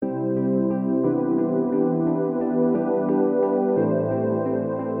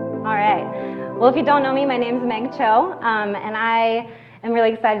Well, if you don't know me, my name is Meg Cho, and I am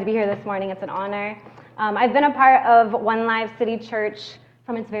really excited to be here this morning. It's an honor. I've been a part of One Live City Church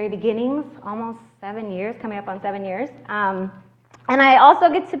from its very beginnings, almost 7 years, coming up on 7 years. And I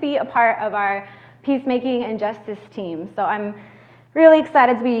also get to be a part of our peacemaking and justice team. So I'm really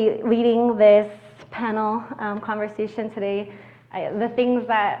excited to be leading this panel conversation today. The things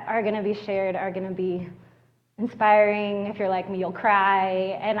that are going to be shared are going to be inspiring. If you're like me, you'll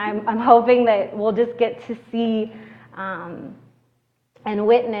cry, and I'm hoping that we'll just get to see and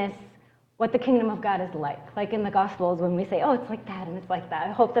witness what the kingdom of God is like in the Gospels when we say, oh, it's like that and it's like that.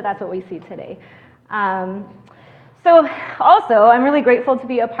 I hope that that's what we see today. So also, I'm really grateful to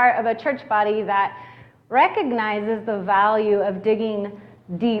be a part of a church body that recognizes the value of digging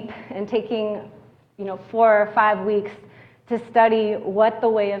deep and taking 4 or 5 weeks to study what the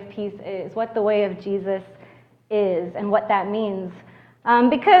way of peace is, what the way of Jesus is, and what that means.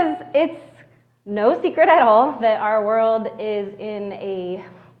 Because it's no secret at all that our world is in a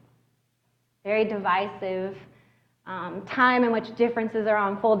very divisive time in which differences are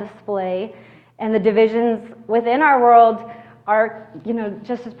on full display, and the divisions within our world are,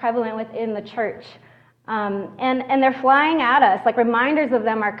 just as prevalent within the church. And they're flying at us, like reminders of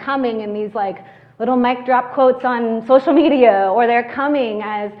them are coming in these little mic drop quotes on social media, or they're coming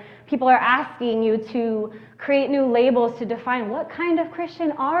as people are asking you to create new labels to define what kind of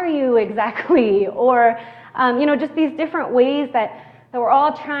Christian are you exactly, or just these different ways that we're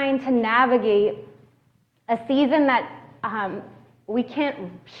all trying to navigate a season that we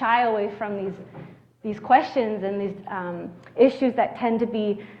can't shy away from these questions and these issues that tend to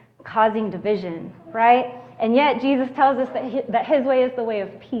be causing division, right? And yet Jesus tells us that his way is the way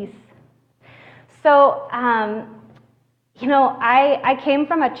of peace. So, I came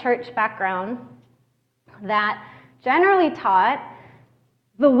from a church background that generally taught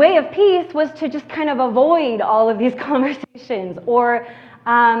the way of peace was to just kind of avoid all of these conversations, or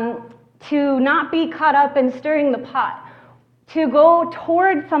to not be caught up in stirring the pot, to go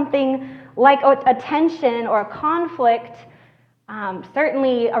toward something like a tension or a conflict,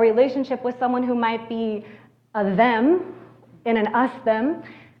 certainly a relationship with someone who might be a them in an us-them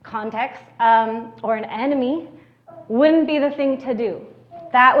context, or an enemy, wouldn't be the thing to do.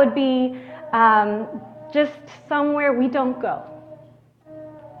 That would be just somewhere we don't go.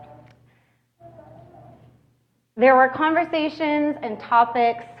 There were conversations and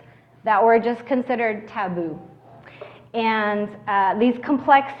topics that were just considered taboo. And these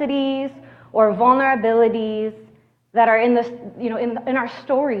complexities or vulnerabilities that are in this, in our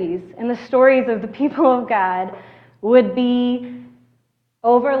stories, in the stories of the people of God, would be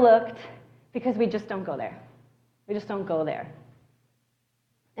overlooked because we just don't go there. We just don't go there.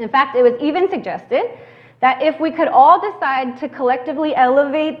 In fact, it was even suggested that if we could all decide to collectively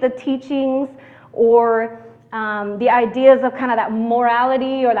elevate the teachings or the ideas of kind of that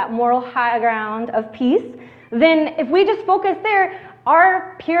morality or that moral high ground of peace, then if we just focus there,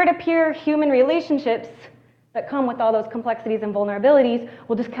 our peer-to-peer human relationships that come with all those complexities and vulnerabilities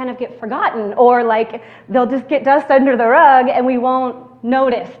will just kind of get forgotten, or they'll just get dust under the rug and we won't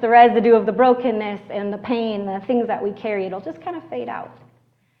notice the residue of the brokenness and the pain, the things that we carry. It'll just kind of fade out.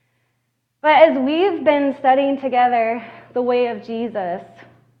 But as we've been studying together the way of Jesus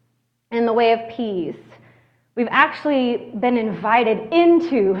and the way of peace, we've actually been invited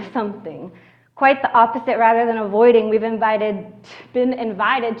into something quite the opposite. Rather than avoiding, we've been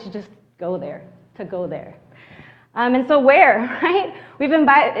invited to just go there, to go there. And so where, right? We've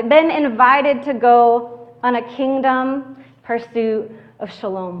been invited to go on a kingdom pursuit of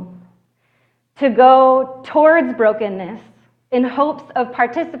shalom, to go towards brokenness in hopes of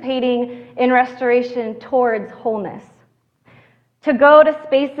participating in restoration towards wholeness, to go to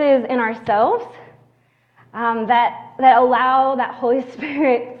spaces in ourselves that allow that Holy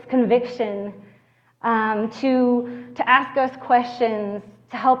Spirit's conviction to ask us questions,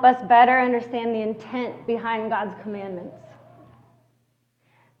 to help us better understand the intent behind God's commandments,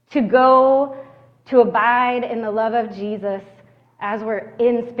 to go to abide in the love of Jesus as we're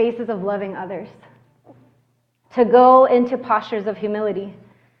in spaces of loving others, to go into postures of humility,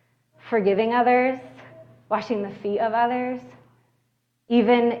 forgiving others, washing the feet of others,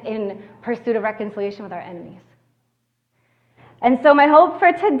 even in pursuit of reconciliation with our enemies. And so my hope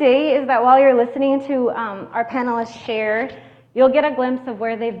for today is that while you're listening to our panelists share, you'll get a glimpse of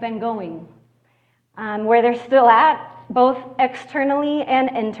where they've been going, where they're still at, both externally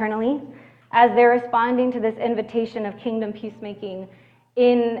and internally, as they're responding to this invitation of kingdom peacemaking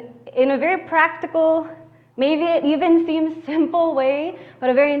in a very practical, maybe it even seems simple way, but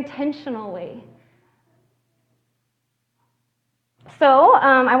a very intentional way.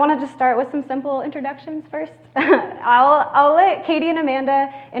 I want to just start with some simple introductions first. I'll let Katie and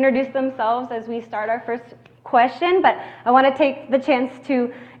Amanda introduce themselves as we start our first question, but I want to take the chance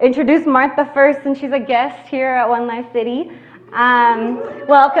to introduce Martha first, since she's a guest here at One Life City.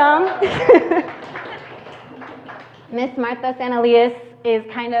 Welcome. Miss Martha Sanelius is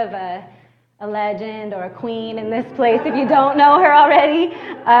kind of a legend or a queen in this place if you don't know her already.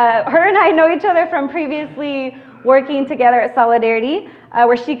 Her and I know each other from previously working together at Solidarity,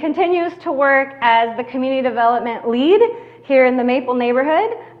 where she continues to work as the community development lead here in the Maple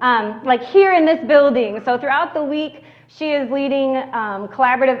neighborhood, like here in this building. So throughout the week, she is leading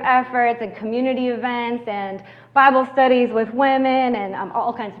collaborative efforts and community events and Bible studies with women and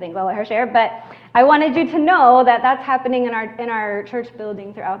all kinds of things. I'll let her share. But I wanted you to know that that's happening in our church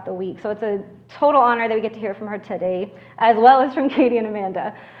building throughout the week. So it's a total honor that we get to hear from her today, as well as from Katie and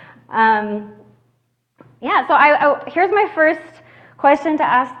Amanda. Here's my first question to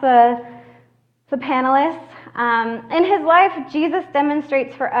ask the panelists. In his life, Jesus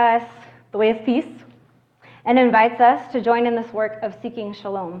demonstrates for us the way of peace and invites us to join in this work of seeking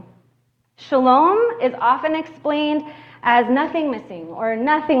shalom. Shalom is often explained as nothing missing or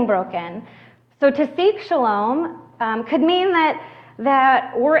nothing broken. So to seek shalom could mean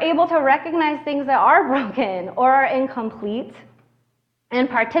that we're able to recognize things that are broken or are incomplete and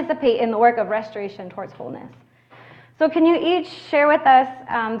participate in the work of restoration towards wholeness. So can you each share with us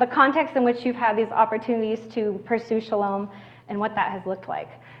the context in which you've had these opportunities to pursue shalom and what that has looked like?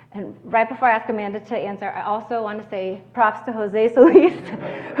 And right before I ask Amanda to answer, I also want to say props to Jose Solis,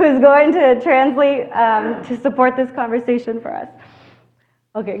 who's going to translate to support this conversation for us.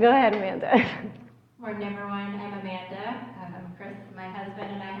 Okay, go ahead, Amanda. Morning, everyone. I'm Amanda. Chris, my husband,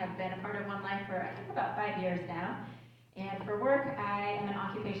 and I have been a part of One Life for, I think, about 5 years now. And for work, I am an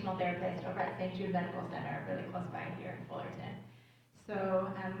occupational therapist over at St. Jude Medical Center, really close by here in Fullerton. So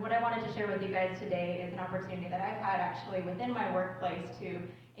what I wanted to share with you guys today is an opportunity that I've had actually within my workplace to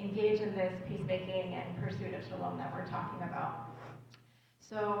engage in this peacemaking and pursuit of shalom that we're talking about.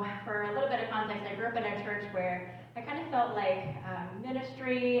 So for a little bit of context, I grew up in a church where I kind of felt like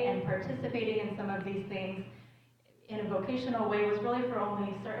ministry and participating in some of these things in a vocational way was really for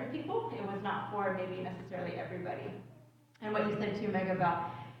only certain people. It was not for maybe necessarily everybody. And what you said too, Meg, about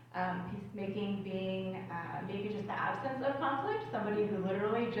peacemaking being maybe just the absence of conflict, somebody who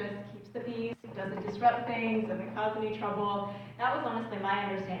literally just keeps the peace, doesn't disrupt things, doesn't cause any trouble. That was honestly my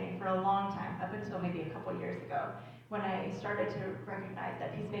understanding for a long time, up until maybe a couple years ago, when I started to recognize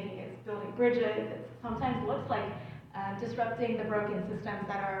that peacemaking is building bridges. It sometimes looks like disrupting the broken systems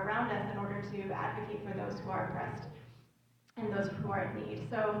that are around us in order to advocate for those who are oppressed and those who are in need.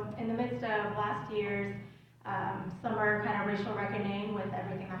 So in the midst of last year's summer kind of racial reckoning with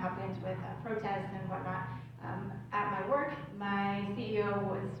everything that happened with protests and whatnot, at my work, my CEO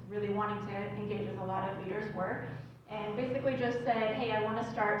was really wanting to engage with a lot of leaders' work, and basically just said, hey, I want to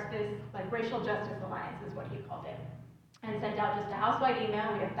start this like racial justice alliance is what he called it, and sent out just a house-wide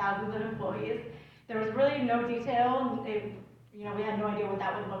email. We have thousands of employees. There was really no detail. We had no idea what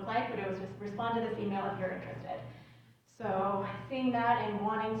that would look like, but it was just respond to this email if you're interested. So seeing that and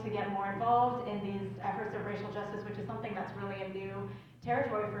wanting to get more involved in these efforts of racial justice, which is something that's really a new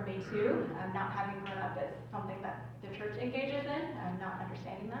territory for me too, not having grown up as something that the church engages in, not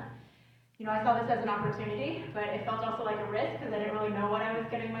understanding that. I saw this as an opportunity, but it felt also like a risk because I didn't really know what I was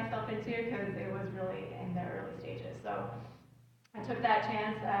getting myself into because it was really in the early stages. So I took that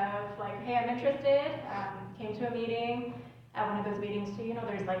chance of like, hey, I'm interested, came to a meeting. At one of those meetings too,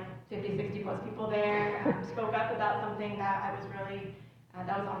 there's like 50, 60 plus people there, spoke up about something that I was really,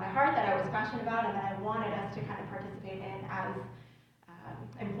 that was on my heart, that I was passionate about, and that I wanted us to kind of participate in as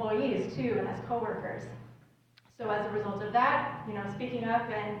employees too, and as coworkers. So as a result of that, speaking up,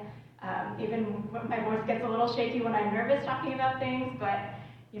 and even when my voice gets a little shaky when I'm nervous talking about things, but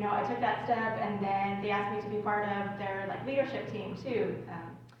I took that step, and then they asked me to be part of their leadership team too,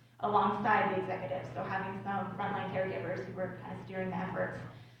 alongside the executives, so having some frontline caregivers who were kind of steering the efforts.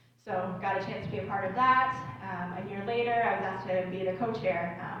 So got a chance to be a part of that. A year later, I was asked to be the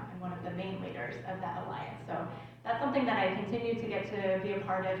co-chair and one of the main leaders of that alliance. So that's something that I continue to get to be a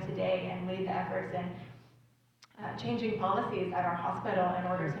part of today and lead the efforts in changing policies at our hospital in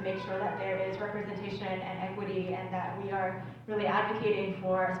order to make sure that there is representation and equity, and that we are really advocating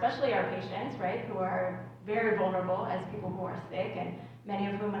for, especially our patients, right, who are very vulnerable as people who are sick, and many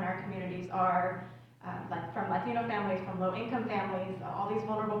of whom in our communities are from Latino families, from low-income families, all these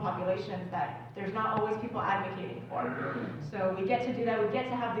vulnerable populations that there's not always people advocating for. So we get to do that. We get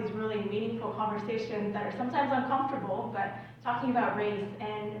to have these really meaningful conversations that are sometimes uncomfortable, but talking about race,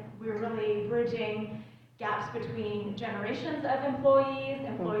 and we're really bridging gaps between generations of employees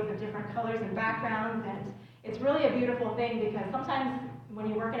of different colors and backgrounds, and it's really a beautiful thing because sometimes when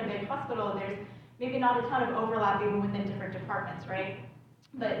you work in a big hospital, there's maybe not a ton of overlap even within different departments, right?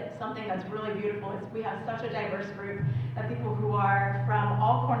 But something that's really beautiful is we have such a diverse group of people who are from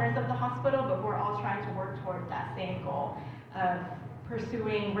all corners of the hospital, but we're all trying to work toward that same goal of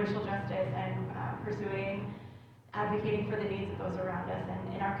pursuing racial justice and advocating for the needs of those around us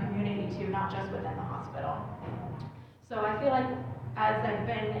and in our community too, not just within the hospital. So I feel like as I've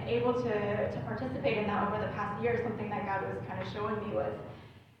been able to participate in that over the past year, something that God was kind of showing me was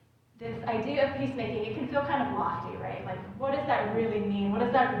this idea of peacemaking. It can feel kind of lofty, right? Like, what does that really mean? What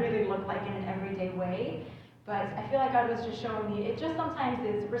does that really look like in an everyday way? But I feel like God was just showing me, it just sometimes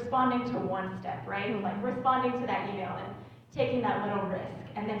is responding to one step, right? Like responding to that email and taking that little risk,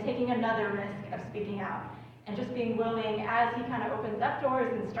 and then taking another risk of speaking out, and just being willing as he kind of opens up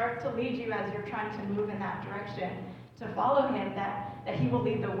doors and starts to lead you as you're trying to move in that direction, to follow him, that he will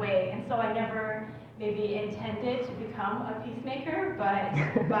lead the way. And so I never maybe intended to become a peacemaker,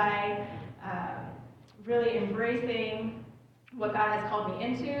 but by really embracing what God has called me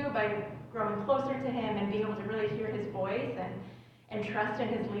into, by growing closer to him and being able to really hear his voice and trust in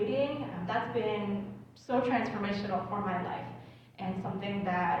his leading, that's been so transformational for my life, and something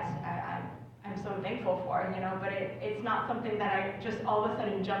that I'm so thankful for, but it's not something that I just all of a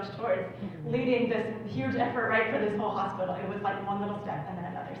sudden jumped towards, leading this huge effort, right, for this whole hospital. It was like one little step and then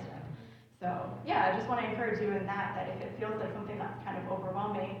another step. So yeah, I just want to encourage you in that if it feels like something that's kind of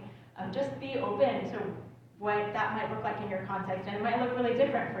overwhelming, just be open to what that might look like in your context, and it might look really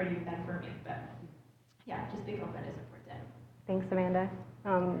different for you than for me, but yeah, just being open is important. Thanks, Amanda.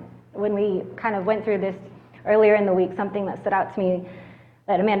 When we kind of went through this earlier in the week, something that stood out to me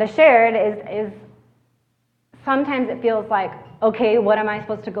that Amanda shared is sometimes it feels like, okay, what am I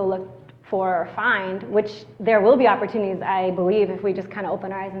supposed to go look for or find, which there will be opportunities, I believe, if we just kind of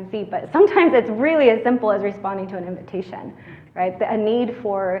open our eyes and see, but sometimes it's really as simple as responding to an invitation, right? A need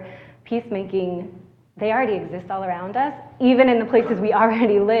for peacemaking, they already exist all around us, even in the places we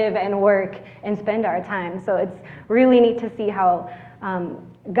already live and work and spend our time. So it's really neat to see how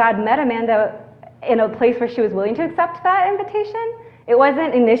God met Amanda in a place where she was willing to accept that invitation. It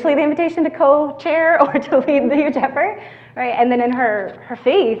wasn't initially the invitation to co-chair or to lead the huge effort, right? And then in her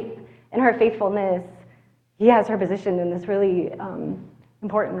faith and her faithfulness, he has her positioned in this really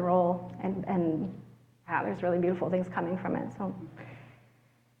important role, and yeah, there's really beautiful things coming from it. So,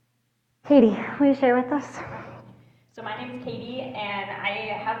 Katie, will you share with us? So my name is Katie, and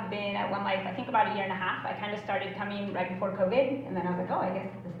I have been at One Life, I think about a year and a half. I kind of started coming right before COVID, and then I was like, oh, I guess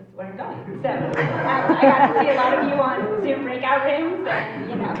this is where I'm going. So I got to see a lot of you on Zoom breakout rooms,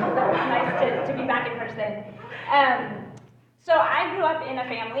 and so it's nice to be back in person. So I grew up in a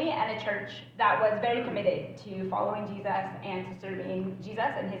family and a church that was very committed to following Jesus and to serving Jesus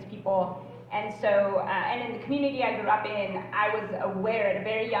and his people. And so, and in the community I grew up in, I was aware at a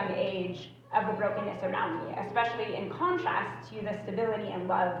very young age of the brokenness around me, especially in contrast to the stability and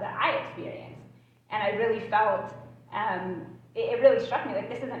love that I experienced. And I really felt, it really struck me, like,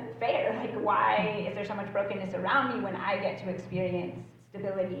 this isn't fair. Like, why is there so much brokenness around me when I get to experience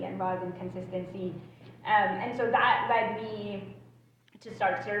stability and love and consistency? And so that led me to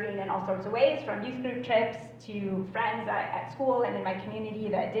start serving in all sorts of ways, from youth group trips to friends at school and in my community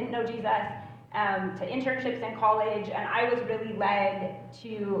that didn't know Jesus, to internships in college. And I was really led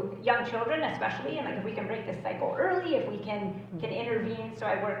to young children especially, and like, if we can break this cycle early, if we can intervene. So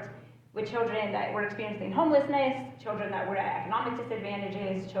I worked with children that were experiencing homelessness, children that were at economic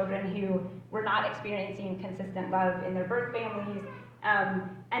disadvantages, children who were not experiencing consistent love in their birth families.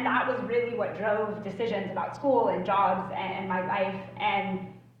 And that was really what drove decisions about school and jobs and my life.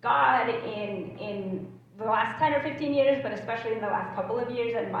 And God, in the last 10 or 15 years, but especially in the last couple of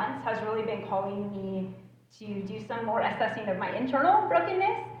years and months, has really been calling me to do some more assessing of my internal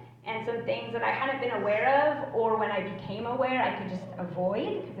brokenness and some things that I hadn't been aware of, or when I became aware, I could just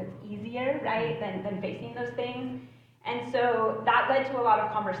avoid because it's easier, right, than facing those things. And so that led to a lot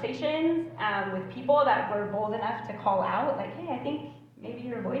of conversations with people that were bold enough to call out, like, hey, I think maybe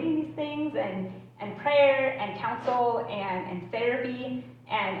you're avoiding these things, and prayer and counsel and therapy.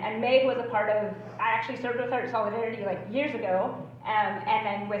 And Meg was a part of, I actually served with her at Solidarity like years ago, and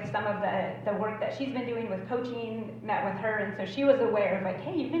then with some of the work that she's been doing with coaching, met with her, and so she was aware of like,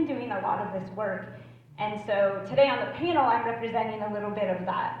 hey, you've been doing a lot of this work. And so today on the panel, I'm representing a little bit of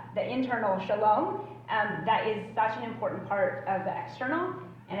that, the internal shalom, that is such an important part of the external.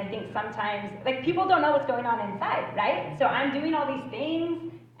 And I think sometimes, like, people don't know what's going on inside, right? So I'm doing all these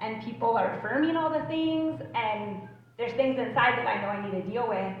things, and people are affirming all the things, and there's things inside that I know I need to deal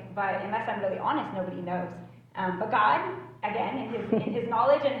with, but unless I'm really honest, nobody knows. But God, again, in his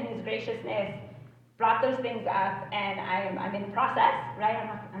knowledge and in his graciousness, brought those things up, and I'm in the process, right?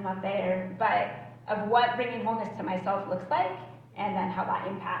 I'm not there, but of what bringing wholeness to myself looks like, and then how that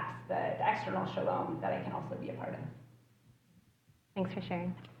impacts the external shalom that I can also be a part of. Thanks for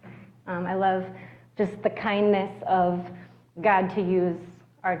sharing. I love just the kindness of God to use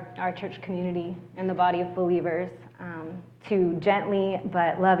our church community and the body of believers to gently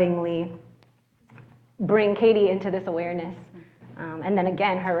but lovingly bring Katie into this awareness. And then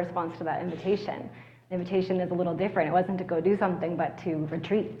again, her response to that invitation. The invitation is a little different. It wasn't to go do something, but to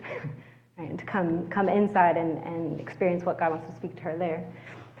retreat, right? And to come inside and experience what God wants to speak to her there.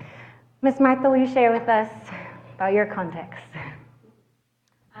 Miss Martha, will you share with us about your context?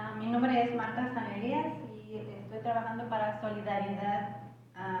 Mi nombre es Marta Sanelías y estoy trabajando para Solidaridad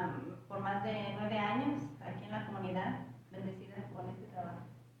por más de 9 años aquí en la comunidad, bendecida con este trabajo.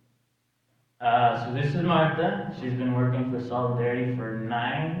 So this is Martha. She's been working for Solidarity for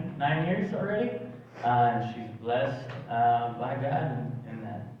nine years already, and she's blessed by God in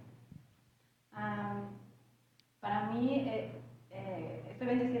that. Para mí, estoy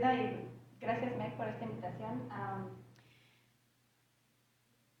bendecida y gracias, Meg, por esta invitación.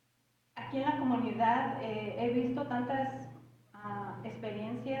 Aquí en la comunidad he visto tantas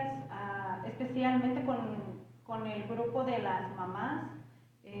experiencias, especialmente con el grupo de las mamás.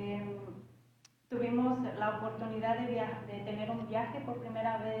 Tuvimos la oportunidad de tener un viaje por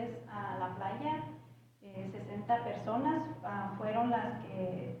primera vez a la playa. 60 personas fueron las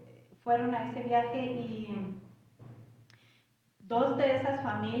que fueron a ese viaje y 2 de esas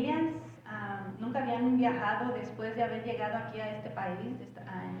familias nunca habían viajado después de haber llegado aquí a este país,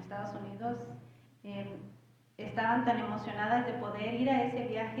 en Estados Unidos. Estaban tan emocionadas de poder ir a ese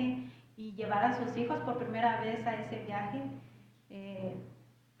viaje y llevar a sus hijos por primera vez a ese viaje.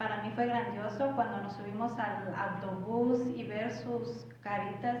 Para mí fue grandioso cuando nos subimos al autobús y ver sus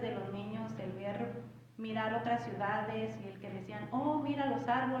caritas de los niños, el mirar otras ciudades y el que decían, oh, mira los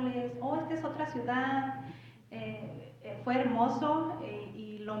árboles, oh, esta es otra ciudad. Fue hermoso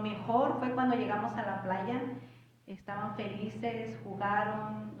y lo mejor fue cuando llegamos a la playa. Estaban felices,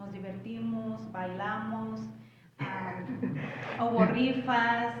 jugaron, nos divertimos, bailamos, hubo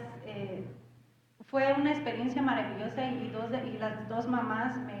rifas. Fue una experiencia maravillosa y las 2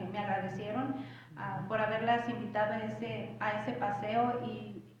 mamás me agradecieron por haberlas invitado a ese paseo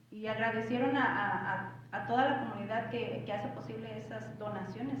y agradecieron a toda la comunidad que hace posible esas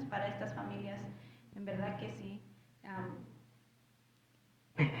donaciones para estas familias. En verdad que sí.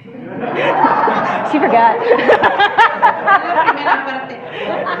 She forgot. La primera parte.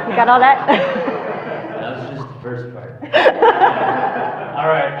 You got all that? That was just the first part. All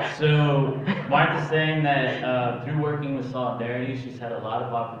right, so Martha's saying that through working with Solidarity, she's had a lot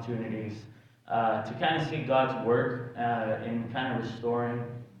of opportunities to kind of see God's work in kind of restoring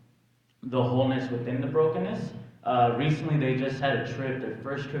the wholeness within the brokenness. Recently, they just had a trip, their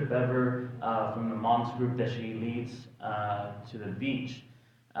first trip ever, from the moms group that she leads to the beach.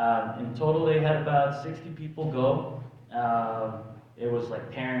 In total, they had about 60 people go. It was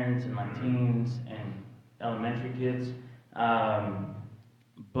like parents and like teens and elementary kids.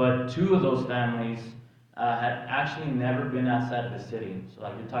 But 2 of those families had actually never been outside of the city. So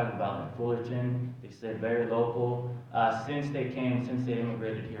like you're talking about like Fullerton, they stayed very local since they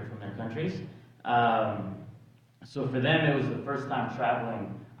immigrated here from their countries. So for them, it was the first time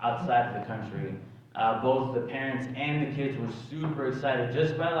traveling outside of the country. Both the parents and the kids were super excited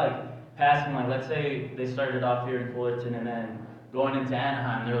just by like passing, like let's say they started off here in Fullerton and then going into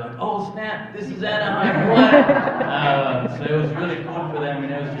Anaheim, they're like, oh snap, this is Anaheim, what? So it was really cool for them,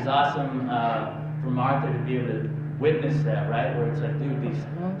 and it was just awesome for Martha to be able to witness that, right? Where it's like, dude, these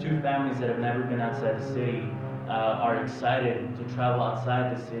 2 families that have never been outside the city are excited to travel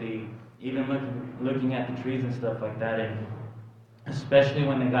outside the city, even looking at the trees and stuff like that, and especially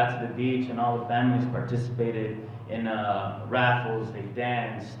when they got to the beach and all the families participated in raffles, they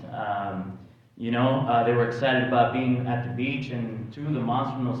danced. They were excited about being at the beach, and 2 of the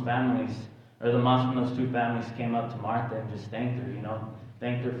moms from those families, or the moms from those 2 families came up to Martha and just thanked her,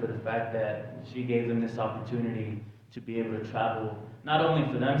 thanked her for the fact that she gave them this opportunity to be able to travel, not only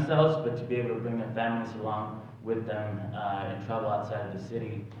for themselves, but to be able to bring their families along with them and travel outside of the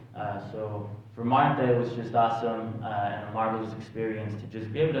city. So for Martha, it was just awesome and a marvelous experience to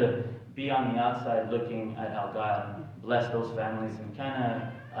just be able to be on the outside looking at how God blessed those families and kind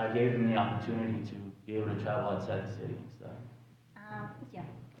of gave them the opportunity to be able to travel outside the city and stuff. Ya.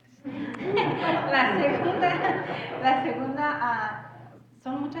 La segunda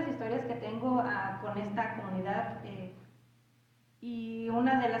son muchas historias que tengo con esta comunidad. y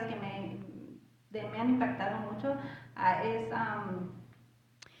una de las que me han impactado mucho es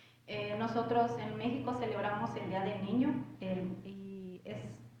nosotros en México celebramos el Día del Niño y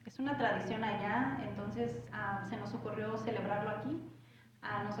es una tradición allá, entonces se nos ocurrió celebrarlo aquí.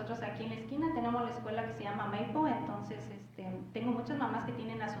 Nosotros aquí en la esquina tenemos la escuela que se llama Maple, entonces tengo muchas mamás que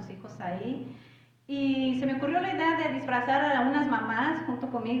tienen a sus hijos ahí y se me ocurrió la idea de disfrazar a unas mamás junto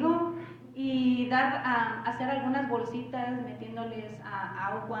conmigo y hacer algunas bolsitas metiéndoles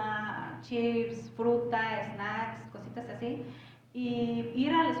agua, chips, fruta, snacks, cositas así y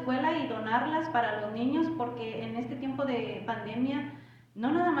ir a la escuela y donarlas para los niños porque en este tiempo de pandemia no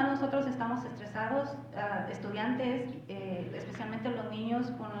nada más nosotros estamos estresados, estudiantes, especialmente los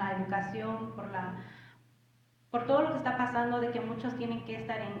niños, con la educación, por todo lo que está pasando, de que muchos tienen que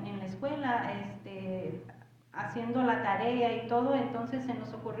estar en la escuela, haciendo la tarea y todo, entonces se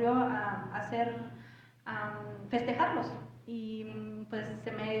nos ocurrió festejarlos. Y pues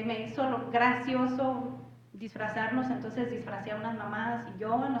me hizo gracioso disfrazarnos, entonces disfracé a unas mamás y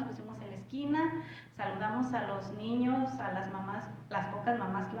yo, nos pusimos en la esquina, saludamos a los niños, a las mamás, las pocas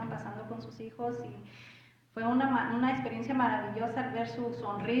mamás que iban pasando con sus hijos y fue una experiencia maravillosa ver su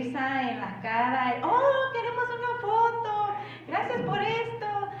sonrisa en la cara, ¡oh, queremos una foto! ¡Gracias por esto!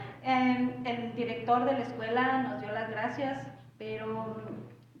 El director de la escuela nos dio las gracias, pero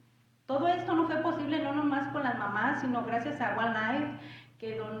todo esto no fue posible no nomás con las mamás, sino gracias a One Life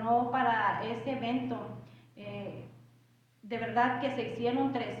que donó para ese evento. De verdad que se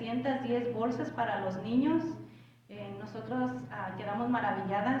hicieron 310 bolsas para los niños. Nosotros quedamos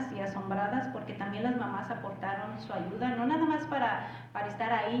maravilladas y asombradas porque también las mamás aportaron su ayuda, no nada más para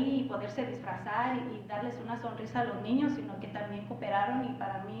estar ahí y poderse disfrazar y darles una sonrisa a los niños, sino que también cooperaron y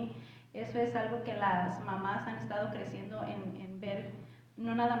para mí eso es algo que las mamás han estado creciendo en ver,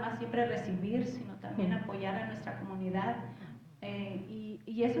 no nada más siempre recibir, sino también apoyar a nuestra comunidad.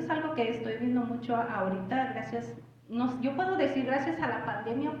 Y eso es algo que estoy viendo mucho ahorita, yo puedo decir gracias a la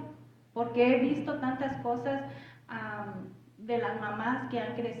pandemia, porque he visto tantas cosas de las mamás que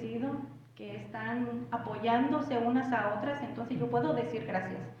han crecido, que están apoyándose unas a otras, entonces yo puedo decir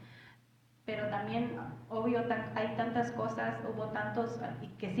gracias. Pero también, obvio, hay tantas cosas, y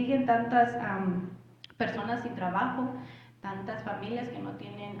que siguen tantas personas sin trabajo, tantas familias que no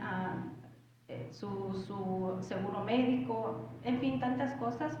tienen su seguro médico, en fin, tantas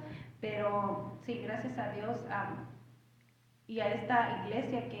cosas, pero sí, gracias a Dios y a esta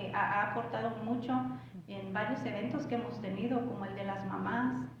iglesia que ha aportado mucho en varios eventos que hemos tenido, como el de las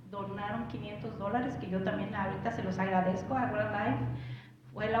mamás, donaron $500, que yo también ahorita se los agradezco a World Life,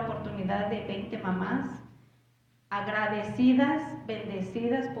 fue la oportunidad de 20 mamás agradecidas,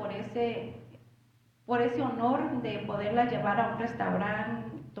 bendecidas por ese honor de poderlas llevar a un restaurante,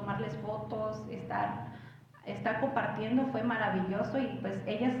 tomarles fotos, estar compartiendo, fue maravilloso y pues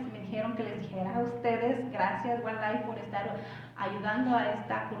ellas me dijeron que les dijera a ustedes, gracias One Life por estar ayudando a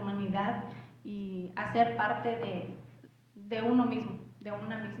esta comunidad y hacer parte de uno mismo, de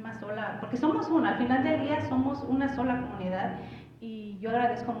una misma sola, porque somos una, al final del día somos una sola comunidad y yo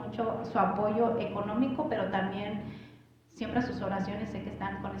agradezco mucho su apoyo económico, pero también siempre sus oraciones, sé que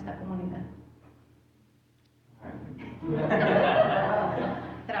están con esta comunidad.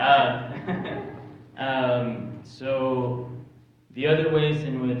 So the other ways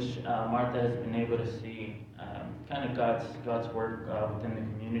in which Martha has been able to see kind of God's work within the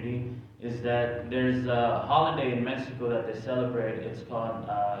community is that there's a holiday in Mexico that they celebrate. It's called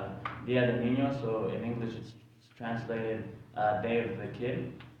Día del Niño, so in English it's translated Day of the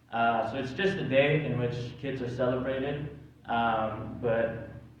Kid. So it's just a day in which kids are celebrated, but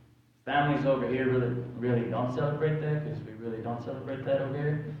families over here really don't celebrate that, because we really don't celebrate that over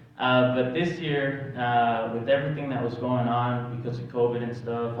here. But this year, with everything that was going on because of COVID and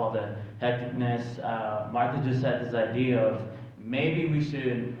stuff, all the hecticness, Martha just had this idea of maybe we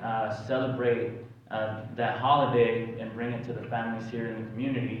should celebrate that holiday and bring it to the families here in the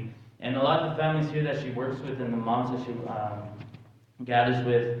community. And a lot of the families here that she works with and the moms that she gathers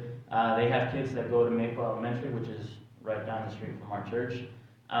with, they have kids that go to Maple Elementary, which is right down the street from our church.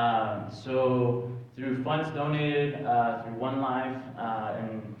 So through funds donated through One Life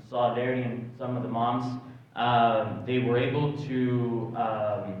and solidarity and some of the moms, they were able to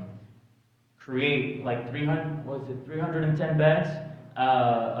create like 310 bags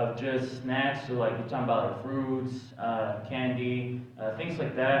of just snacks. So like you're talking about like fruits, candy, things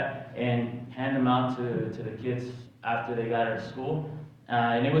like that, and hand them out to the kids after they got out of school.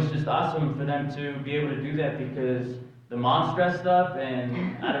 And it was just awesome for them to be able to do that because the mom's dressed up,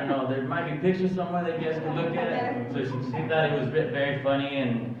 and I don't know, there might be pictures somewhere that you guys can look at. So she thought it was very funny,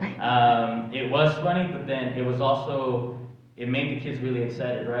 and it was funny, but then it it made the kids really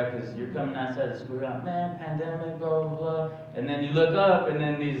excited, right? Because you're coming outside the school, you're like, man, pandemic, blah, blah, blah. And then you look up, and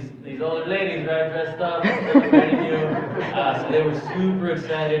then these older ladies, right, dressed up, celebrating you. So they were super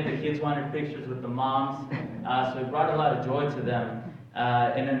excited. The kids wanted pictures with the moms. So it brought a lot of joy to them.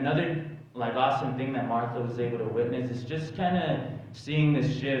 And another like awesome thing that Martha was able to witness is just kind of seeing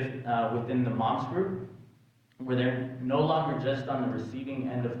this shift within the moms group, where they're no longer just on the receiving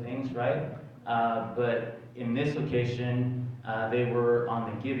end of things, right? But in this occasion, they were on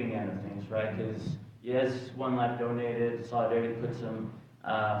the giving end of things, right? Because yes, One Life donated, Solidarity put some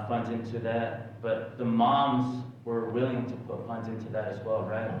funds into that, but the moms were willing to put funds into that as well,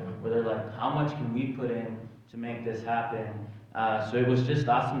 right? Where they're like, how much can we put in to make this happen? So it was just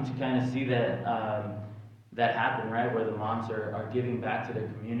awesome to kind of see that that happen, right? Where the moms are giving back to their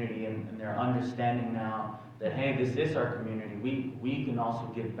community, and they're understanding now that, hey, this is our community. We can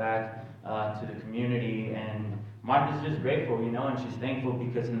also give back to the community. And Martha's just grateful, and she's thankful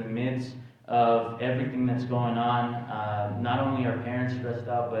because in the midst of everything that's going on, not only are parents stressed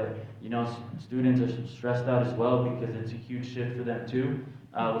out, but students are stressed out as well, because it's a huge shift for them too.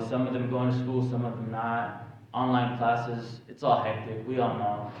 With some of them going to school, some of them not. Online classes, it's all hectic, we all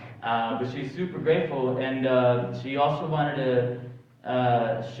know. But she's super grateful, and she also wanted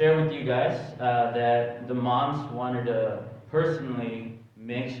to share with you guys that the moms wanted to personally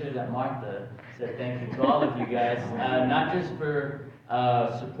make sure that Martha said thank you to all of you guys, not just for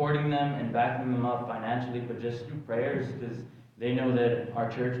supporting them and backing them up financially, but just through prayers, because they know that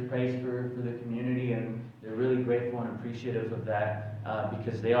our church prays for the community, and they're really grateful and appreciative of that,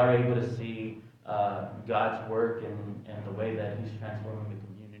 because they are able to see God's work and the way that He's transforming the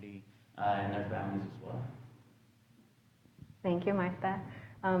community and their families as well. Thank you, Martha.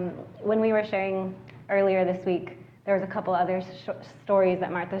 When we were sharing earlier this week, there was a couple other stories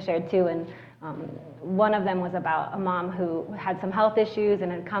that Martha shared too, and one of them was about a mom who had some health issues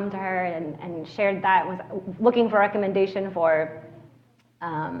and had come to her and shared that, was looking for recommendation for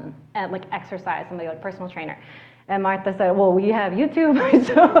like exercise, somebody like personal trainer. And Martha said, well, we have YouTube.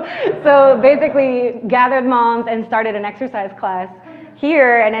 so basically gathered moms and started an exercise class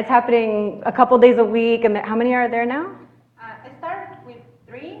here, and it's happening a couple days a week. And how many are there now? I started with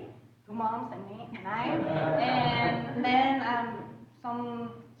 3, 2 moms and me and I, and then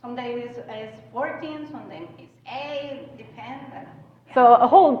some days it's 14, some days it's 8, depends. So a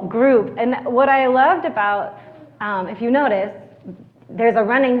whole group. And what I loved about, if you notice, there's a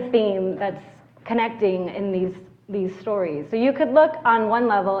running theme that's connecting in these stories. So you could look on one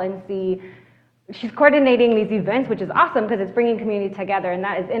level and see she's coordinating these events, which is awesome because it's bringing community together, and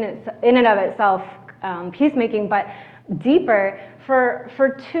that is in and of itself peacemaking. But deeper,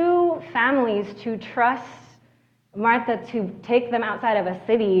 for 2 families to trust Martha to take them outside of a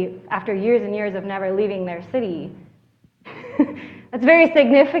city after years and years of never leaving their city, that's very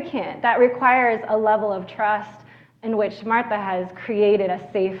significant. That requires a level of trust in which Martha has created a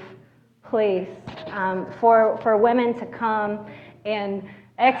safe place for women to come and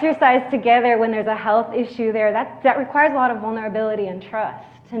exercise together when there's a health issue there. That requires a lot of vulnerability and trust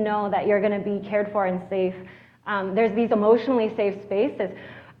to know that you're going to be cared for and safe. There's these emotionally safe spaces.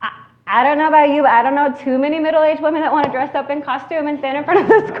 I don't know about you, but I don't know too many middle-aged women that want to dress up in costume and stand in front of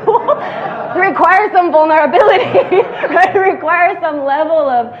the school. It requires some vulnerability, right? It requires some level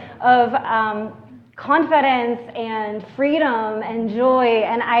of confidence and freedom and joy.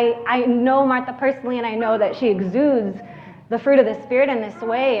 And I know Martha personally, and I know that she exudes the fruit of the Spirit in this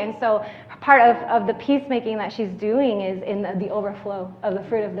way. And so part of the peacemaking that she's doing is in the overflow of the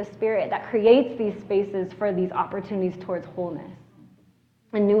fruit of the Spirit that creates these spaces for these opportunities towards wholeness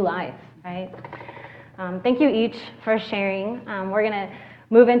and new life, right? Thank you each for sharing. We're going to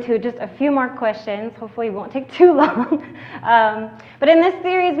move into just a few more questions. Hopefully it won't take too long. But in this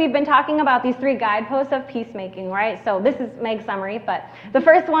series, we've been talking about these 3 guideposts of peacemaking, right? So this is Meg's summary, but the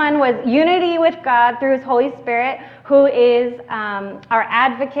first one was unity with God through His Holy Spirit, who is our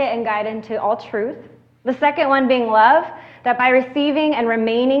advocate and guide into all truth. The second one being love, that by receiving and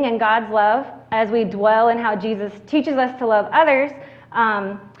remaining in God's love as we dwell in how Jesus teaches us to love others,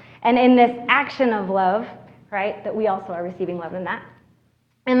 and in this action of love, right, that we also are receiving love in that.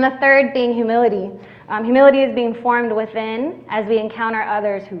 And the third being humility. Humility is being formed within as we encounter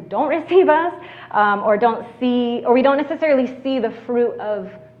others who don't receive us, or we don't necessarily see the fruit of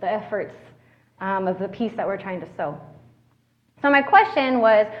the efforts of the peace that we're trying to sow. So my question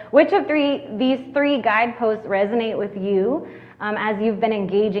was, which of these 3 guideposts resonate with you as you've been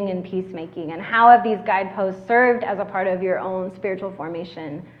engaging in peacemaking, and how have these guideposts served as a part of your own spiritual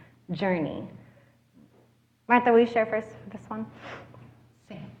formation journey? Martha, will you share first this one?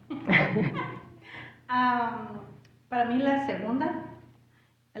 Para mí la segunda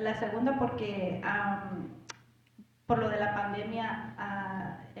porque por lo de la pandemia,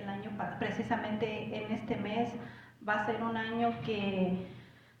 precisamente en este mes va a ser un año que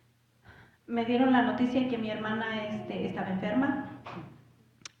me dieron la noticia que mi hermana estaba enferma.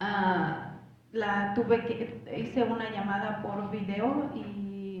 Hice una llamada por video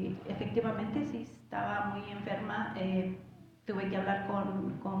y efectivamente sí estaba muy enferma. Tuve que hablar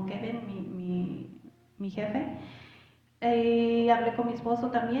con Kevin, mi jefe. Hablé con mi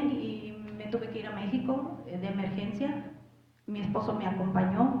esposo también y me tuve que ir a México de emergencia. Mi esposo me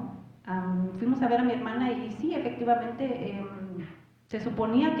acompañó. Fuimos a ver a mi hermana y sí, efectivamente, se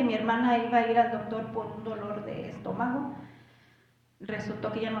suponía que mi hermana iba a ir al doctor por un dolor de estómago.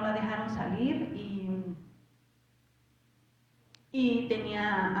 Resultó que ya no la dejaron salir y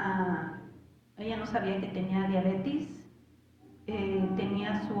ella no sabía que tenía diabetes.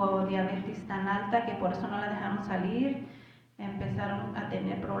 Tenía su diabetes tan alta que por eso no la dejaron salir. Empezaron a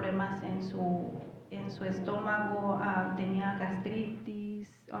tener problemas en su estómago, tenía gastritis,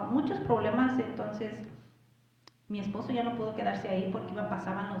 muchos problemas. Entonces mi esposo ya no pudo quedarse ahí porque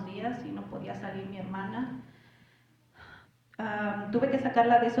pasaban los días y no podía salir mi hermana. Tuve que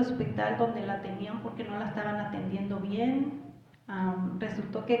sacarla de ese hospital donde la tenían porque no la estaban atendiendo bien.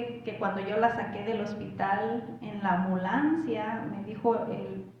 Resultó que cuando yo la saqué del hospital en la ambulancia, me dijo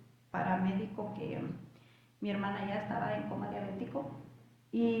el paramédico que mi hermana ya estaba en coma diabético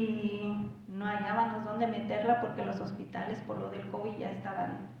y no hallábamos dónde meterla porque los hospitales por lo del COVID ya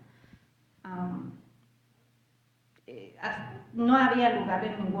estaban, no había lugar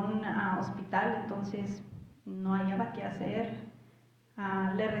en ningún hospital, entonces no hallaba qué hacer.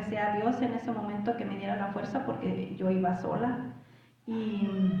 Le recé a Dios en ese momento que me diera la fuerza porque yo iba sola y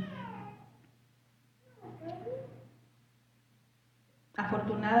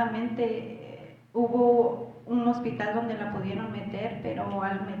afortunadamente hubo un hospital donde la pudieron meter, pero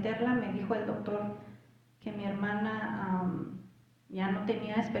al meterla me dijo el doctor que mi hermana ya no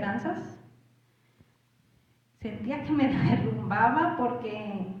tenía esperanzas. Sentía que me derrumbaba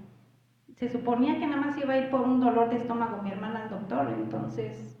porque se suponía que nada más iba a ir por un dolor de estómago mi hermana al doctor,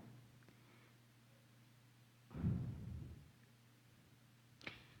 entonces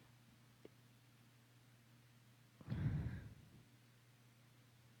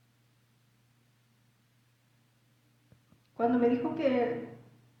cuando me dijo que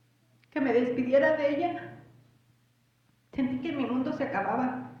me despidiera de ella, sentí que mi mundo se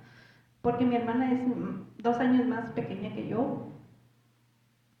acababa, porque mi hermana es 2 años más pequeña que yo,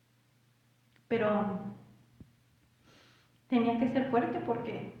 pero tenía que ser fuerte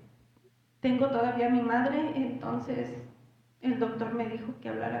porque tengo todavía a mi madre. Entonces el doctor me dijo que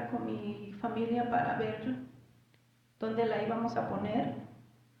hablara con mi familia para ver dónde la íbamos a poner,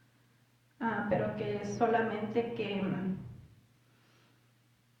 pero que solamente que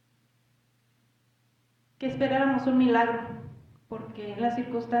esperáramos un milagro, porque en las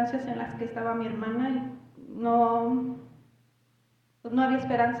circunstancias en las que estaba mi hermana no había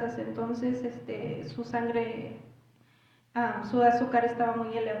esperanzas. Entonces su sangre, su azúcar estaba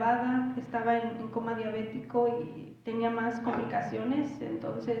muy elevada, estaba en coma diabético y tenía más complicaciones.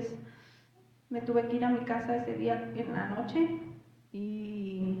 Entonces me tuve que ir a mi casa ese día en la noche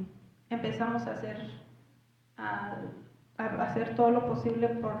y empezamos a hacer todo lo posible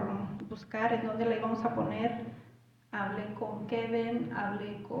por buscar en dónde la íbamos a poner. Hablé con Kevin,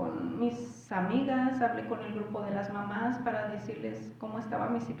 hablé con mis amigas, hablé con el grupo de las mamás para decirles cómo estaba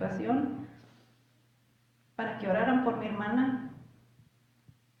mi situación, para que oraran por mi hermana.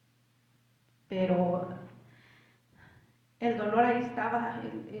 Pero el dolor ahí estaba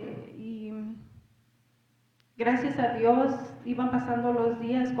y gracias a Dios iban pasando los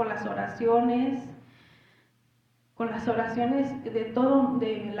días con las oraciones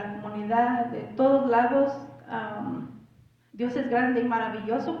de la comunidad, de todos lados. Dios es grande y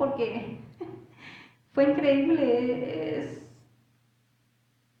maravilloso porque fue increíble.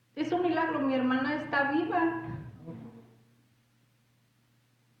 Es un milagro, mi hermana está viva.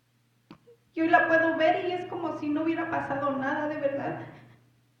 Yo la puedo ver y es como si no hubiera pasado nada, de verdad.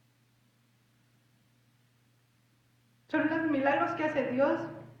 Son los milagros que hace Dios,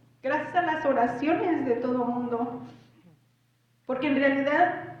 gracias a las oraciones de todo el mundo. Porque en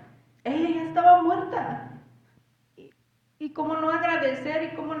realidad ella ya estaba muerta. Y cómo no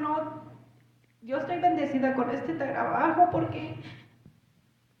agradecer y cómo no. Yo estoy bendecida con este trabajo porque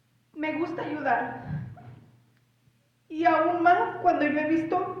me gusta ayudar. Y aún más cuando yo he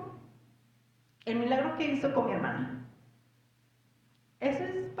visto el milagro que hizo con mi hermana. Eso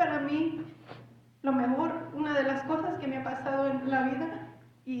es para mí lo mejor, una de las cosas que me ha pasado en la vida.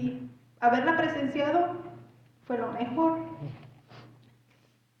 Y haberla presenciado fue lo mejor.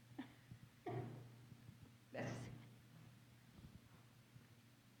 Gracias.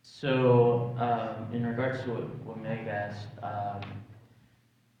 So, in regards to what Meg asked,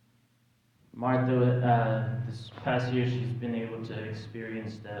 Martha, this past year, she's been able to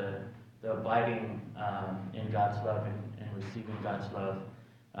experience the abiding in God's love and receiving God's love.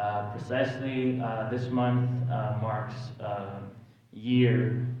 Precisely this month marks a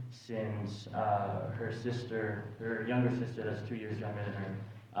year since her younger sister, that's 2 years younger than her,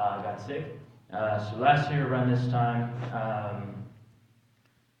 got sick. So last year around this time,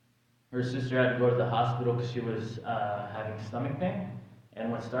 her sister had to go to the hospital because she was having stomach pain. And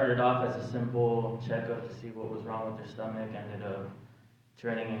what started off as a simple checkup to see what was wrong with her stomach ended up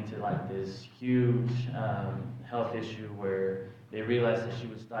turning into like this huge health issue where they realized that she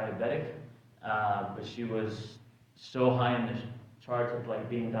was diabetic, but she was so high in the charts of like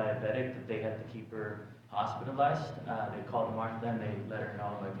being diabetic that they had to keep her hospitalized. They called Martha and they let her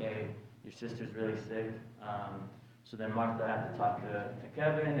know like, hey, your sister's really sick. So then Martha had to talk to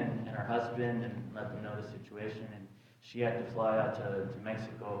Kevin and her husband and let them know the situation. And she had to fly out to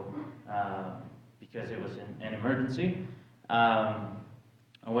Mexico because it was an emergency.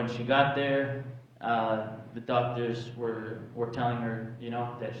 And when she got there, the doctors were telling her, you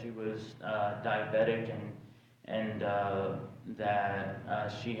know, that she was diabetic and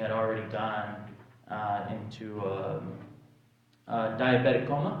that she had already gone into a diabetic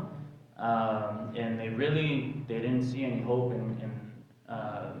coma. And they didn't see any hope in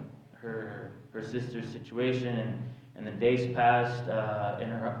her sister's situation. And the days passed,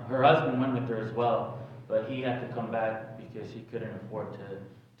 and her husband went with her as well, but he had to come back because he couldn't afford to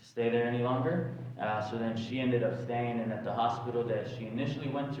stay there any longer. So then she ended up staying, and at the hospital that she initially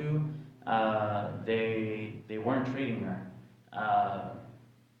went to, they weren't treating her.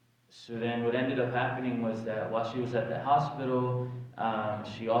 So then what ended up happening was that while she was at the hospital,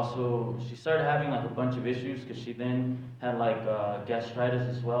 she started having like a bunch of issues because she then had like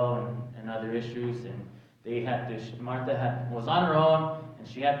gastritis as well and other issues, and Martha was on her own, and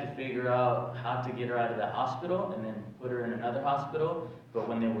she had to figure out how to get her out of the hospital and then put her in another hospital. But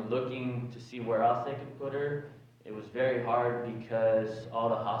when they were looking to see where else they could put her, it was very hard because all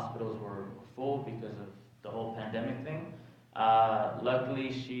the hospitals were full because of the whole pandemic thing.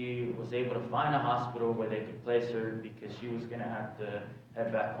 Luckily, she was able to find a hospital where they could place her because she was going to have to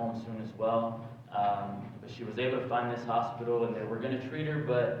head back home soon as well. But she was able to find this hospital, and they were going to treat her,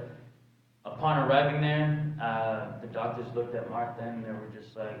 but upon arriving there, the doctors looked at Martha and they were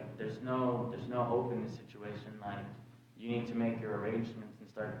just like, there's no hope in this situation. Like, you need to make your arrangements and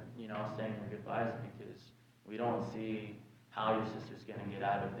start, you know, saying your goodbyes because we don't see how your sister's going to get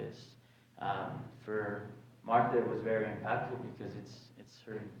out of this. For Martha, it was very impactful because it's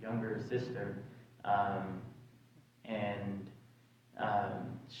her younger sister, and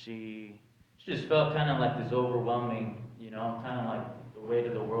she just felt kind of like this overwhelming, you know, kind of like the weight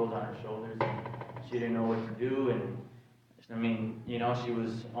of the world on her shoulders, and she didn't know what to do. And I mean, you know, she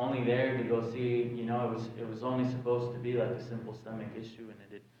was only there to go see, you know, it was only supposed to be like a simple stomach issue, and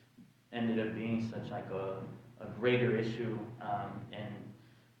it ended up being such like a greater issue, and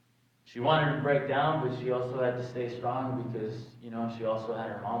she wanted to break down, but she also had to stay strong because, you know, she also had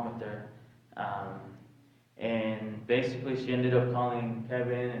her mom with her. And basically she ended up calling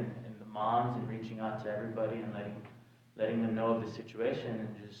Kevin and the moms and reaching out to everybody and letting them know of the situation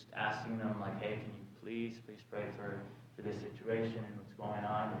and just asking them like, hey, can you please pray for this situation and what's going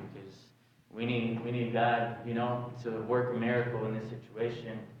on, because we need God, you know, to work a miracle in this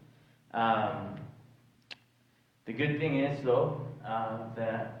situation. The good thing is, though,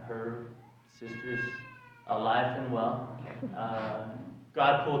 that her sister's alive and well.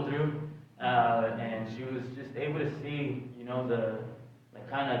 God pulled through, and she was just able to see, you know, the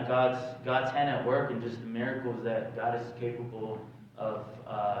kind of God's hand at work and just the miracles that God is capable of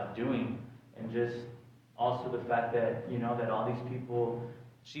doing, and just also the fact that, you know, that all these people,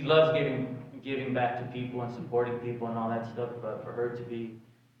 she loves giving back to people and supporting people and all that stuff, but for her to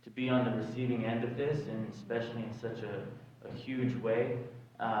be on the receiving end of this, and especially in such a huge way,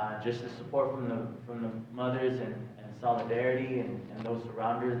 just the support from the mothers and solidarity and those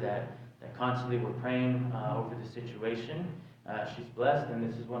around her that constantly were praying over the situation. She's blessed, and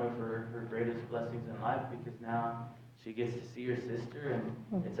this is one of her greatest blessings in life, because now she gets to see her sister,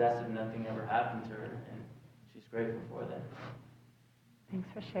 and it's as if nothing ever happened to her, and she's grateful for that. Thanks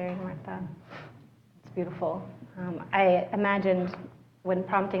for sharing, Martha. It's beautiful. I imagined when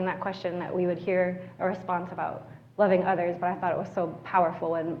prompting that question that we would hear a response about loving others, but I thought it was so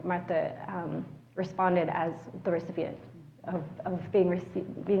powerful when Martha responded as the recipient.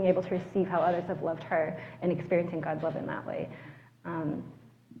 being able to receive how others have loved her and experiencing God's love in that way.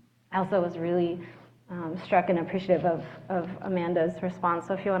 I also was really struck and appreciative of Amanda's response.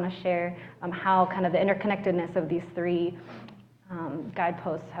 So if you want to share how kind of the interconnectedness of these three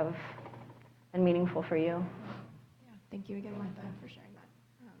guideposts have been meaningful for you. Yeah, thank you again, Martha, for sharing that.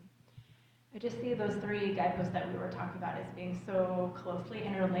 I just see those three guideposts that we were talking about as being so closely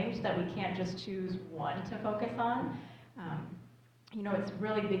interlinked that we can't just choose one to focus on. It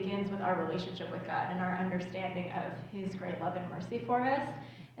really begins with our relationship with God and our understanding of His great love and mercy for us.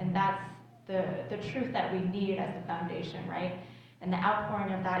 And that's the truth that we need as the foundation, right? And the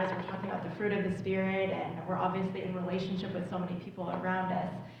outpouring of that is we're talking about the fruit of the Spirit, and we're obviously in relationship with so many people around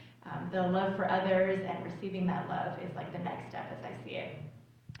us. The love for others and receiving that love is like the next step as I see it.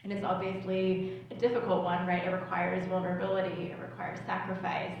 And it's obviously a difficult one, right? It requires vulnerability, it requires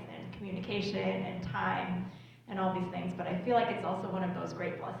sacrifice and communication and time and all these things. But I feel like it's also one of those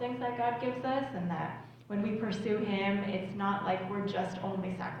great blessings that God gives us, and that when we pursue Him, it's not like we're just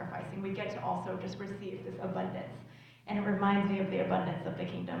only sacrificing. We get to also just receive this abundance. And it reminds me of the abundance of the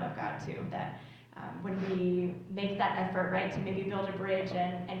kingdom of God too, that when we make that effort, right, to maybe build a bridge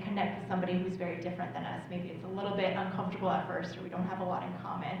and connect with somebody who's very different than us, maybe it's a little bit uncomfortable at first, or we don't have a lot in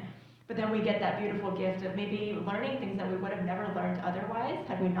common, but then we get that beautiful gift of maybe learning things that we would have never learned otherwise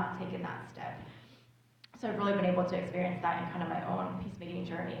had we not taken that step. So I've really been able to experience that in kind of my own peacemaking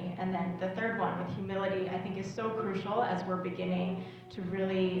journey. And then the third one with humility, I think, is so crucial as we're beginning to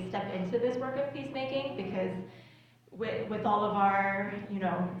really step into this work of peacemaking, because with all of our,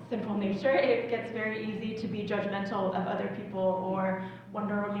 sinful nature, it gets very easy to be judgmental of other people, or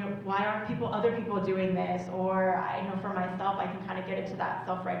wonder, why aren't other people doing this? Or I know for myself, I can kind of get into that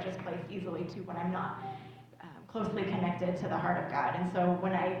self-righteous place easily too when I'm not closely connected to the heart of God. And so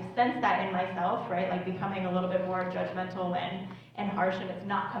when I sense that in myself, right, like becoming a little bit more judgmental and harsh, and it's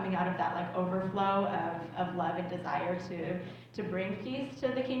not coming out of that like overflow of love and desire to bring peace to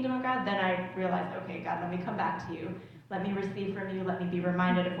the kingdom of God, then I realize, okay, God, let me come back to you. Let me receive from you. Let me be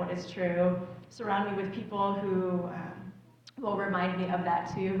reminded of what is true. Surround me with people who will remind me of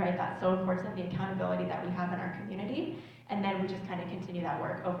that too, right? That's so important, the accountability that we have in our community. And then we just kind of continue that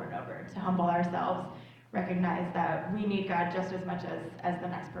work over and over to humble ourselves, recognize that we need God just as much as the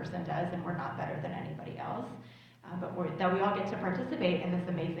next person does, and we're not better than anybody else. But that we all get to participate in this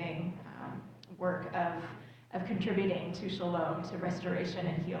amazing work of contributing to shalom, to restoration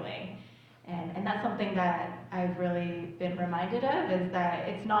and healing. And that's something that I've really been reminded of, is that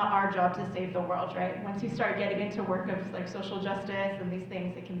it's not our job to save the world, right? Once you start getting into work of like social justice and these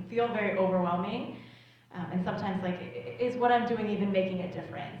things, it can feel very overwhelming. And sometimes, like, is what I'm doing even making a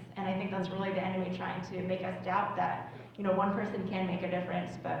difference? And I think that's really the enemy trying to make us doubt that, one person can make a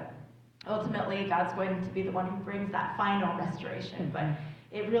difference, but ultimately God's going to be the one who brings that final restoration. But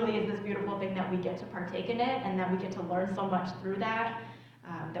it really is this beautiful thing that we get to partake in it, and that we get to learn so much through that,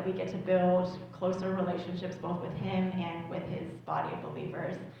 that we get to build closer relationships both with Him and with His body of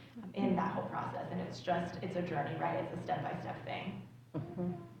believers in that whole process. And it's a journey, right? It's a step-by-step thing.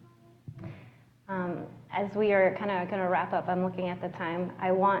 Mm-hmm. As we are kind of going to wrap up, I'm looking at the time.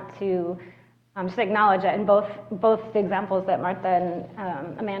 I want to just acknowledge that in both the examples that Martha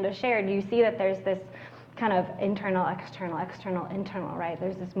and Amanda shared, you see that there's this kind of internal, external, internal, right?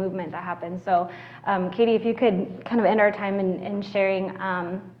 There's this movement that happens. So, Katie, if you could kind of end our time in sharing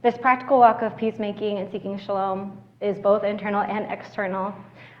this practical walk of peacemaking and seeking shalom is both internal and external.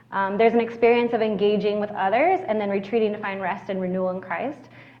 There's an experience of engaging with others and then retreating to find rest and renewal in Christ.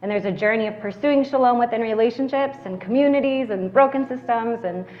 And there's a journey of pursuing shalom within relationships and communities and broken systems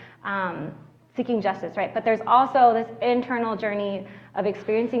and seeking justice, right? But there's also this internal journey of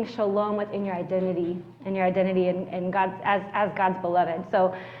experiencing shalom within your identity and God as God's beloved.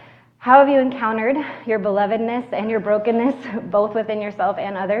 So how have you encountered your belovedness and your brokenness, both within yourself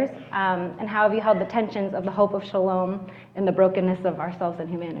and others? And how have you held the tensions of the hope of shalom and the brokenness of ourselves and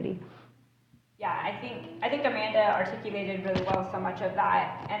humanity? Yeah, I think Amanda articulated really well so much of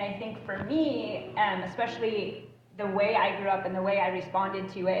that. And I think for me, especially the way I grew up and the way I responded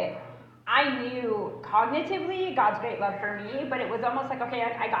to it, I knew cognitively God's great love for me, but it was almost like, okay,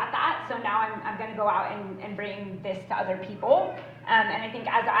 I got that, so now I'm going to go out and bring this to other people. And I think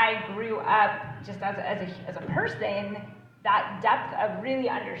as I grew up, just as a person, that depth of really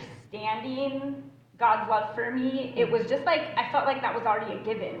understanding God's love for me, it was just like, I felt like that was already a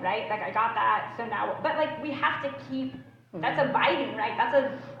given, right? Like, I got that, so now, but like, we have to keep, that's abiding, right? That's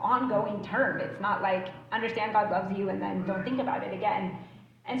an ongoing term. It's not like, understand God loves you and then don't think about it again.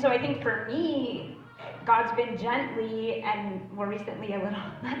 And so I think for me, God's been gently, and more recently a little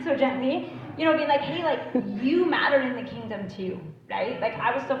not so gently, being like, hey, like, you matter in the kingdom too, right? Like,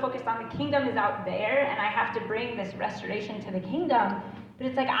 I was so focused on the kingdom is out there, and I have to bring this restoration to the kingdom, but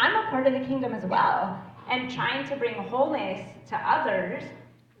it's like, I'm a part of the kingdom as well, and trying to bring wholeness to others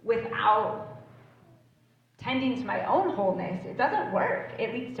without tending to my own wholeness, it doesn't work.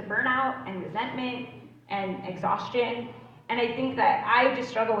 It leads to burnout and resentment and exhaustion. And I think that I just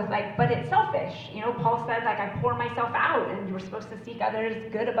struggle with but it's selfish. Paul said I pour myself out and we're supposed to seek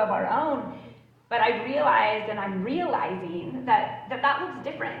others' good above our own. But I realized, and I'm realizing that looks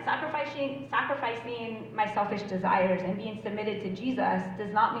different. Sacrificing my selfish desires and being submitted to Jesus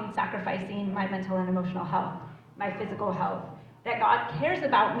does not mean sacrificing my mental and emotional health, my physical health. That God cares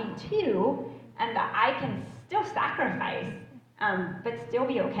about me too, and that I can still sacrifice, but still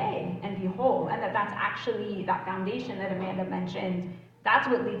be okay and be whole, and that's actually that foundation that Amanda mentioned. That's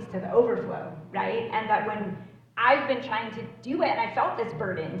what leads to the overflow, right? And that when I've been trying to do it, and I felt this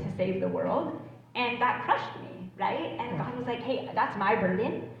burden to save the world, and that crushed me, right? And God was like, hey, that's my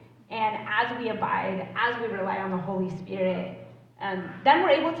burden. And as we abide, as we rely on the Holy Spirit, then we're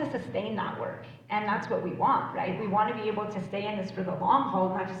able to sustain that work. And that's what we want, right? We want to be able to stay in this for the long haul,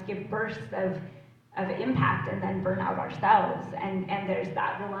 not just give bursts of impact and then burn out ourselves. And there's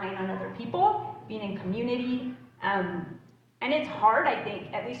that relying on other people, being in community. And it's hard, I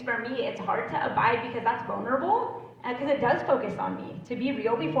think, at least for me, it's hard to abide because that's vulnerable. Because it does focus on me, to be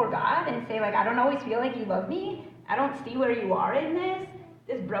real before God and say, I don't always feel like you love me. I don't see where you are in this.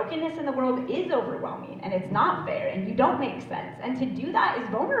 This brokenness in the world is overwhelming, and it's not fair, and you don't make sense. And to do that is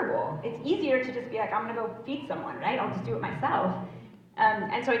vulnerable. It's easier to just be I'm going to go feed someone, right? I'll just do it myself.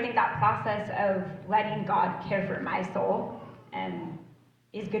 And so I think that process of letting God care for my soul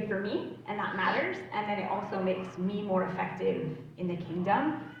is good for me, and that matters. And then it also makes me more effective in the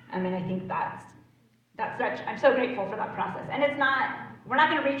kingdom. And I think that's such, I'm so grateful for that process. And we're not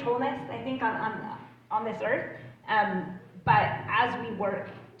going to reach wholeness, I think, on this earth. But as we work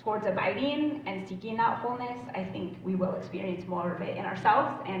towards abiding and seeking that wholeness, I think we will experience more of it in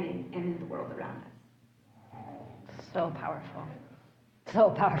ourselves and in the world around us. So powerful. So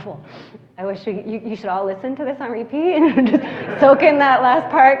powerful. I wish you should all listen to this on repeat and just soak in that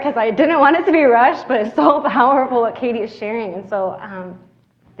last part, because I didn't want it to be rushed, but it's so powerful what Katie is sharing. And so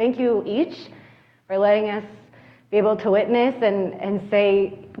thank you each for letting us be able to witness and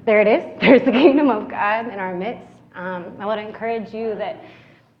say, there it is. There's the kingdom of God in our midst. I want to encourage you that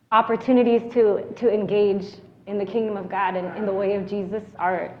opportunities to engage in the kingdom of God and in the way of Jesus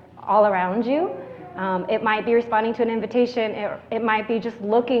are all around you. It might be responding to an invitation. It might be just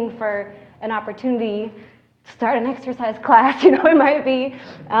looking for an opportunity to start an exercise class. It might be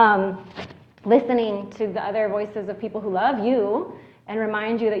listening to the other voices of people who love you and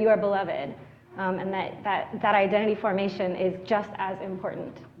remind you that you are beloved, and that identity formation is just as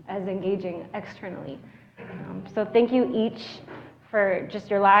important as engaging externally. So thank you each for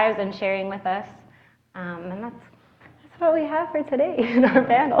just your lives and sharing with us. And that's what we have for today in our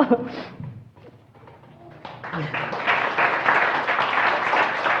panel.